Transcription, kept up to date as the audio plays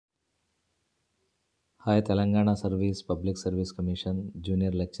Hi, Telangana Service Public Service Commission Junior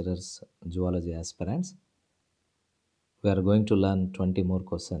Lecturers Zoology aspirants. We are going to learn 20 more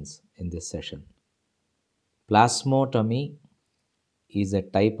questions in this session. Plasmotomy is a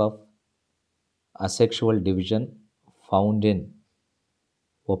type of asexual division found in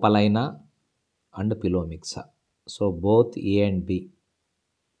Opalina and Pilomixa. So both A and B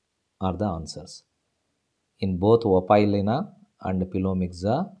are the answers. In both Opalina and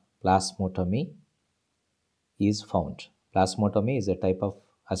Pilomixa, plasmotomy is found. Plasmotomy is a type of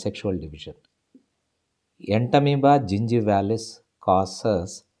asexual division. Entamoeba gingivalis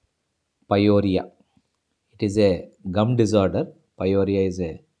causes pyorrhea. It is a gum disorder. Pyorrhea is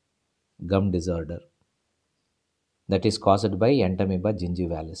a gum disorder that is caused by Entamoeba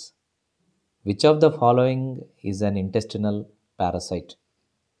gingivalis. Which of the following is an intestinal parasite?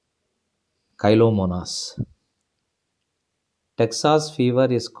 Chilomonas. Texas fever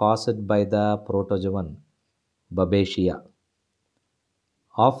is caused by the protozoan Babesia.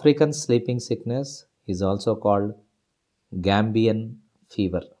 African sleeping sickness is also called Gambian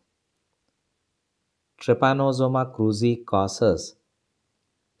fever. Trypanosoma cruzi causes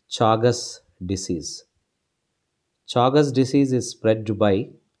Chagas disease. Chagas disease is spread by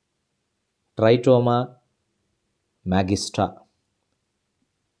Tritoma magistra.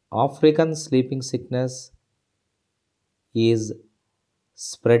 African sleeping sickness is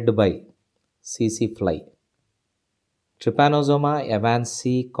spread by CC fly. Trypanosoma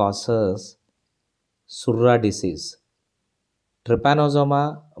evansi causes Surra disease.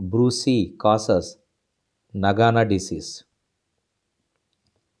 Trypanosoma brucei causes Nagana disease.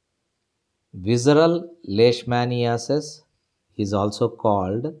 Visceral leishmaniasis is also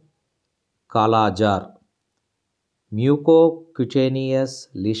called Kala-Azar. Mucocutaneous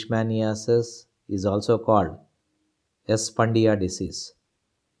leishmaniasis is also called Espondia disease.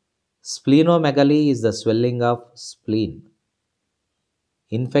 Splenomegaly is the swelling of spleen.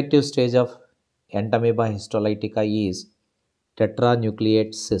 Infective stage of Entamoeba histolytica is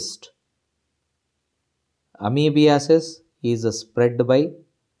tetranucleate cyst. Amoebiasis is spread by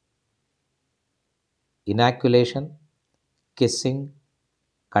inoculation, kissing,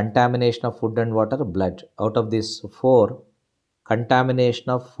 contamination of food and water, blood. Out of these four,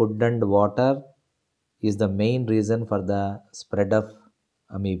 contamination of food and water is the main reason for the spread of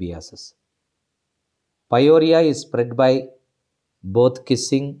amoebiasis. Pyorrhea is spread by both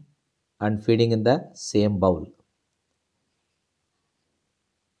kissing and feeding in the same bowl.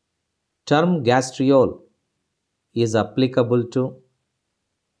 Term gastriole is applicable to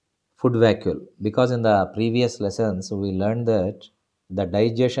food vacuole because in the previous lessons we learned that the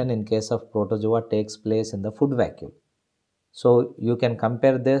digestion in case of protozoa takes place in the food vacuole. So you can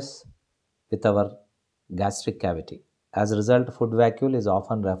compare this with our gastric cavity. As a result, food vacuole is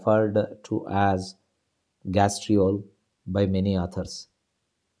often referred to as gastriole by many authors.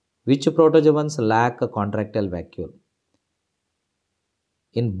 Which protozoans lack a contractile vacuole?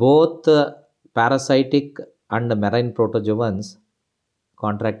 In both parasitic and marine protozoans,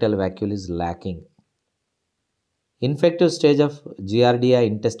 contractile vacuole is lacking. Infective stage of Giardia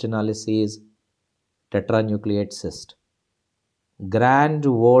intestinalis is tetranucleate cyst. Grand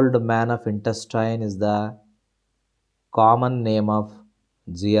old man of intestine is the common name of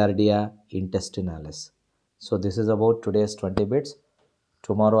Giardia intestinalis. So this is about today's 20 bits.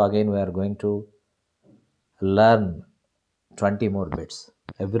 Tomorrow again we are going to learn 20 more bits.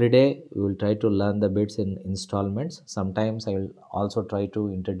 Every day we will try to learn the bits in installments. Sometimes I will also try to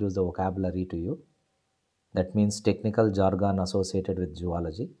introduce the vocabulary to you. That means technical jargon associated with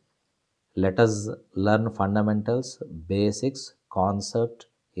zoology. Let us learn fundamentals, basics, concept,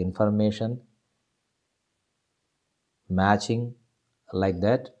 information, matching, like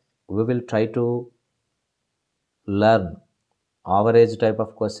that. We will try to learn average type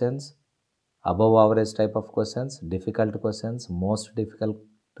of questions, above average type of questions, difficult questions, most difficult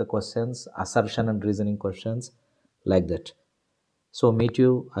questions, assertion and reasoning questions, like that. So meet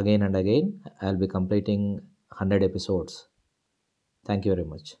you again and again. I'll be completing 100 episodes. Thank you very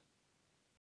much.